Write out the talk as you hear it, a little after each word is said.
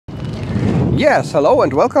Yes, hello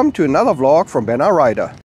and welcome to another vlog from Ben R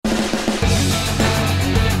Rider.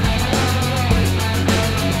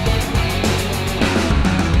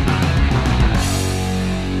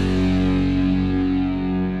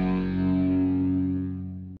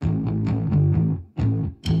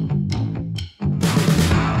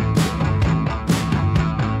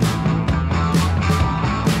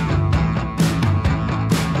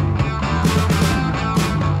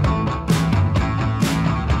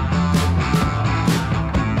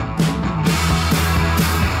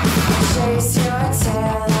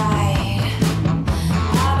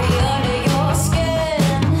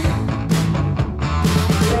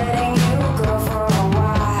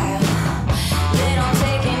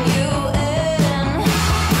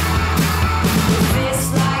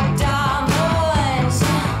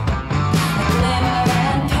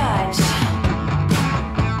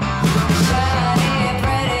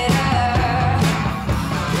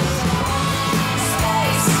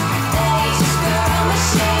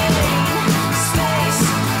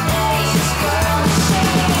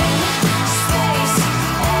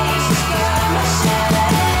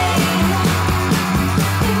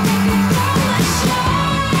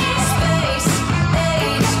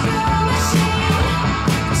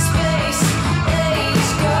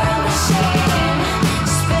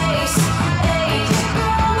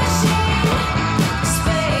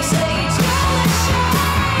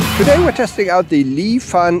 Today we're testing out the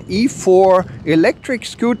LIFAN E4 electric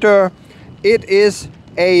scooter. It is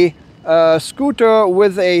a scooter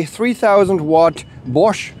with a 3000 watt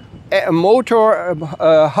Bosch motor,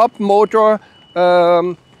 hub motor,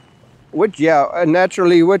 which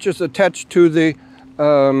is attached to the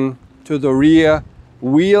rear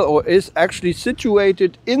wheel, or is actually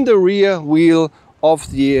situated in the rear wheel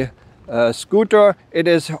of the scooter. It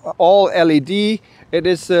is all LED. It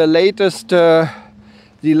is the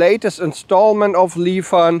latest installment of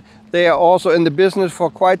LIFAN. They are also in the business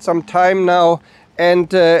for quite some time now,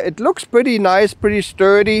 and it looks pretty nice, pretty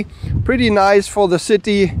sturdy, pretty nice for the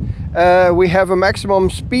city. We have a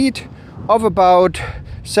maximum speed of about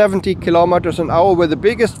 70 kilometers an hour with the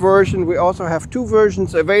biggest version. We also have two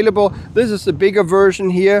versions available. This is the bigger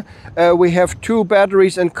version here. We have two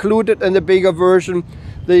batteries included in the bigger version.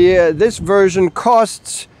 This version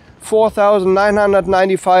costs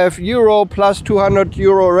 €4,995 plus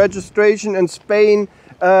 €200 registration in Spain.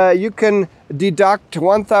 You can deduct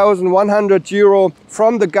 €1,100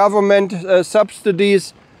 from the government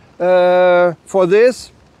subsidies for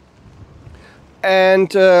this,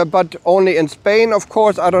 and but only in Spain, of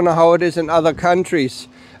course. I don't know how it is in other countries.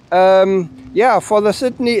 Yeah, for the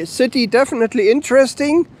city definitely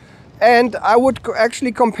interesting, and I would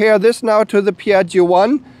actually compare this now to the Piaggio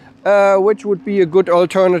 1. Which would be a good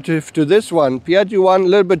alternative to this one. Piaggio 1, a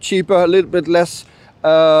little bit cheaper, a little bit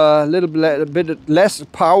less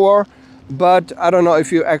power, but I don't know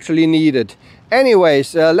if you actually need it.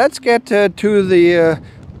 Anyways, let's get to the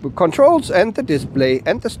controls and the display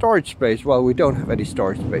and the storage space. Well, we don't have any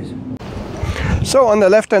storage space. So on the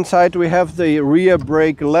left hand side we have the rear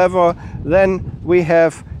brake lever. Then we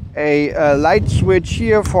have a light switch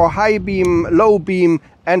here for high beam, low beam,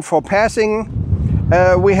 and for passing.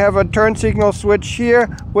 We have a turn signal switch here,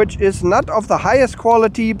 which is not of the highest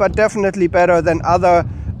quality, but definitely better than other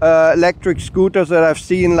electric scooters that I've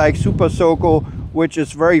seen, like Super Soco, which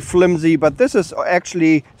is very flimsy, but this is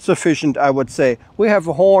actually sufficient, I would say. We have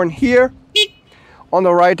a horn here. On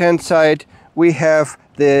the right hand side we have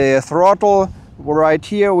the throttle right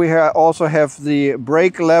here. We also have the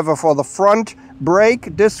brake lever for the front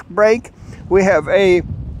brake, disc brake. We have a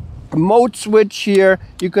mode switch here.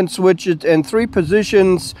 You can switch it in 3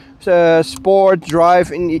 positions: sport,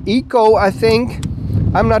 drive, and eco, I think.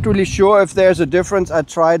 I'm not really sure if there's a difference. I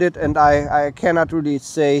tried it and I cannot really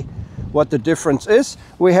say what the difference is.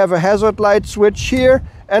 We have a hazard light switch here,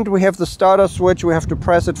 and we have the starter switch. We have to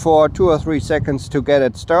press it for 2 or 3 seconds to get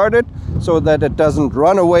it started, so that it doesn't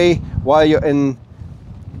run away while you're in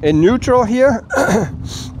neutral here.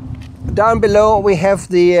 Down below we have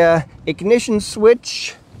the ignition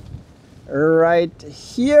switch right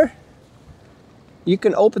here. You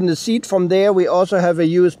can open the seat from there. We also have a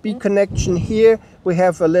USB connection here. We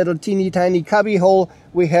have a little teeny tiny cubby hole.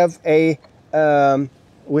 We have a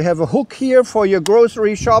hook here for your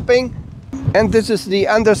grocery shopping. And this is the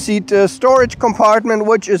under-seat storage compartment,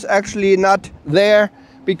 which is actually not there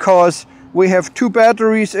because we have 2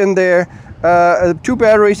 batteries in there. 2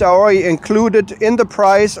 batteries are already included in the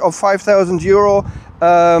price of €5,000.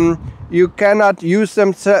 You cannot use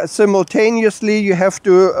them simultaneously. You have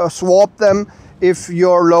to swap them if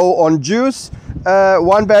you're low on juice.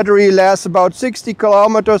 One battery lasts about 60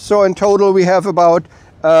 kilometers, so in total we have about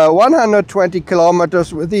 120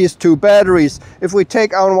 kilometers with these two batteries. If we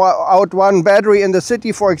take out one battery in the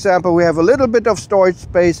city, for example, we have a little bit of storage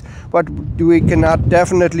space, but we cannot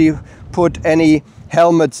definitely put any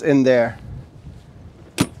helmets in there.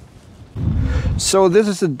 So this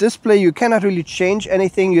is a display. You cannot really change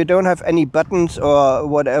anything. You don't have any buttons or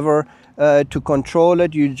whatever to control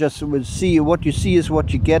it. You just will see what you see is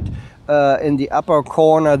what you get. In the upper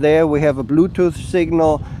corner there we have a Bluetooth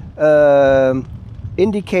signal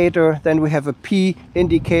indicator. Then we have a P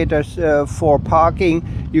indicators for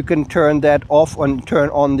parking. You can turn that off and turn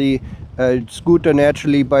on the scooter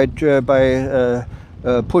naturally by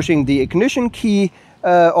pushing the ignition key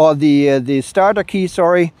or the starter key,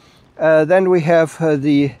 sorry. Then we have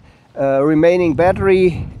the remaining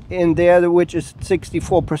battery in there, which is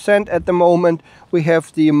 64% at the moment. We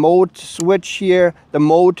have the mode switch here, the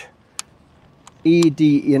mode E,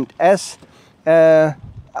 D and S.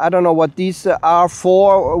 I don't know what these are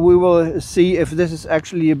for. We will see if this is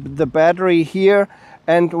actually the battery here.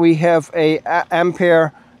 And we have a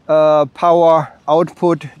ampere power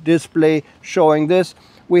output display showing this.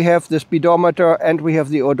 We have the speedometer and we have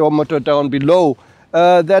the odometer down below.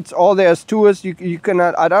 That's all there is to it. You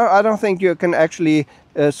cannot. I don't think you can actually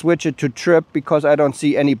switch it to trip because I don't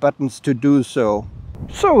see any buttons to do so.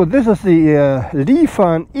 So this is the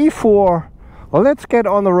LIFAN E4. Well, let's get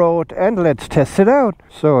on the road and let's test it out.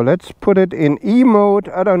 So let's put it in E mode.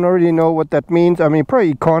 I don't really know what that means. I mean,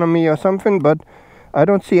 probably economy or something, but I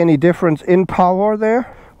don't see any difference in power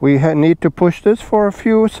there. We need to push this for a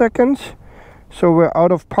few seconds. So we're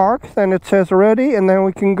out of park, then it says ready, and then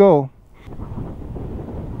we can go.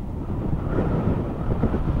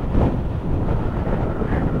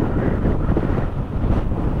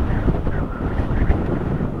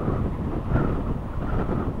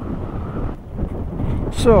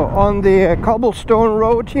 So on the cobblestone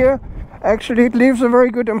road here, actually it leaves a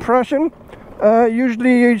very good impression.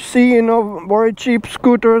 Usually you see, you know, very cheap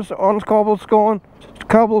scooters on cobblestone.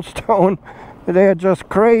 They are just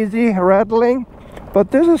crazy, rattling.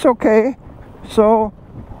 But this is okay. So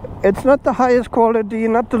it's not the highest quality,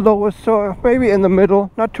 not the lowest, so maybe in the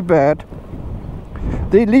middle, not too bad.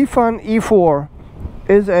 The LIFAN E4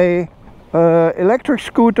 is a electric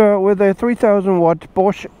scooter with a 3000 watt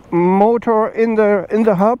Bosch motor in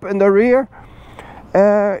the hub in the rear.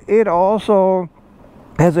 It also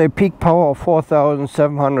has a peak power of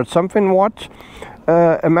 4700 something watts,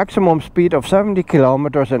 a maximum speed of 70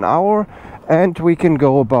 kilometers an hour, and we can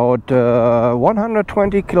go about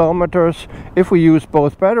 120 kilometers if we use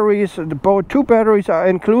both batteries. Two batteries are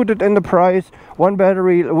included in the price. One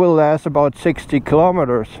battery will last about 60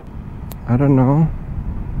 kilometers. I don't know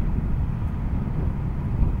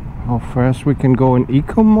how fast we can go in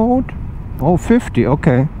eco mode. Oh, 50,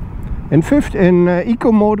 okay. In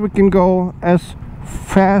eco mode we can go as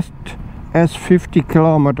fast as 50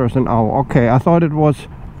 kilometers an hour. Okay, I thought it was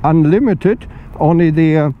unlimited, only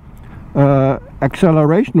the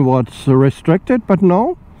acceleration was restricted, but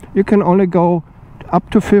no, you can only go up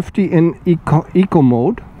to 50 in eco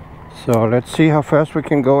mode. So let's see how fast we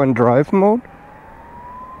can go in drive mode.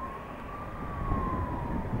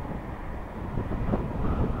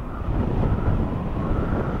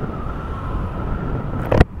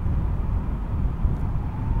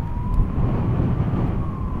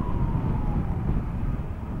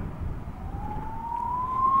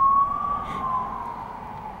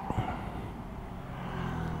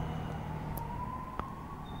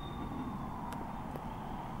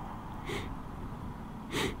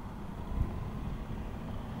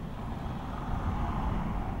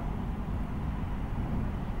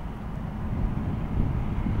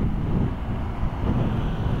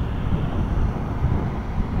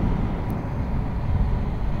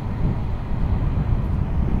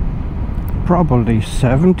 Probably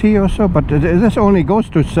 70 or so, but this only goes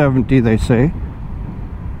to 70, they say.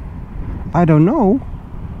 I don't know.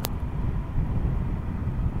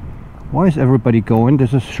 Why is everybody going?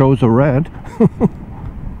 This shows a red.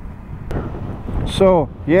 So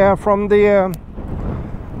yeah, from the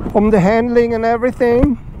handling and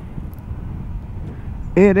everything,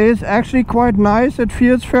 it is actually quite nice. It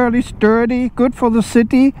feels fairly sturdy, good for the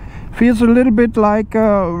city. Feels a little bit like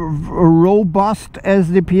robust as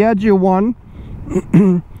the Piaggio one.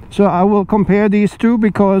 So I will compare these two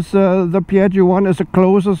because the Piaggio one is the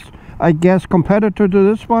closest, I guess, competitor to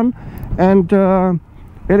this one, and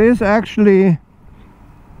it is actually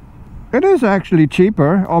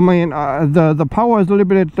cheaper. I mean, the power is a little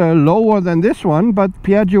bit lower than this one, but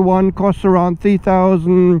Piaggio one costs around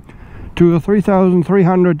 3,000 to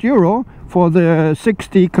 3,300 euro for the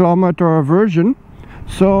 60 kilometer version.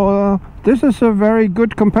 So this is a very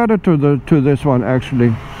good competitor to this one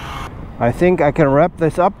actually. I think I can wrap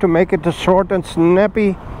this up to make it a short and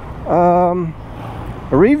snappy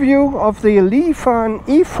review of the LIFAN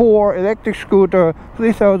E4 electric scooter,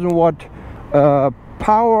 3000 watt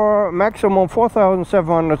power, maximum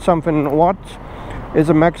 4700 something watts is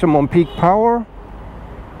a maximum peak power.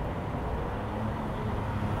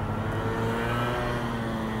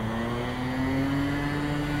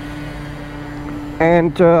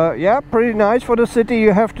 And yeah, pretty nice for the city.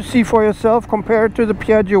 You have to see for yourself compared to the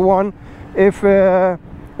Piaggio one if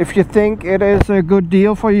you think it is a good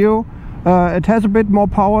deal for you. It has a bit more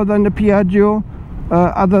power than the Piaggio.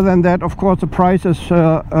 Other than that, of course, the price is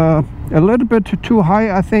a little bit too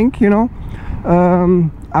high, I think, you know.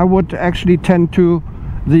 I would actually tend to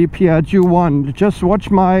the Piaggio one. Just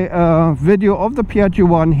watch my video of the Piaggio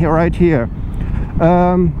one here, right here.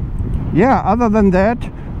 Yeah, other than that,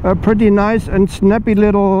 a pretty nice and snappy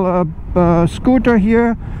little scooter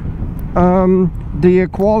here. The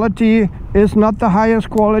quality is not the highest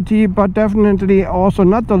quality, but definitely also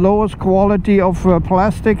not the lowest quality of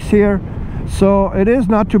plastics here. So it is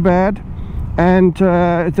not too bad. And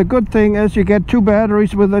the good thing is you get 2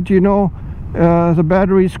 batteries with it, you know. The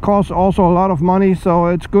batteries cost also a lot of money, so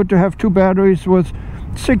it's good to have 2 batteries with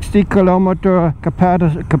 60 kilometer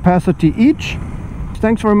capacity each.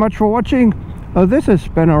 Thanks very much for watching. This is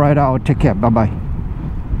Ben Rider out. Take care. Bye bye.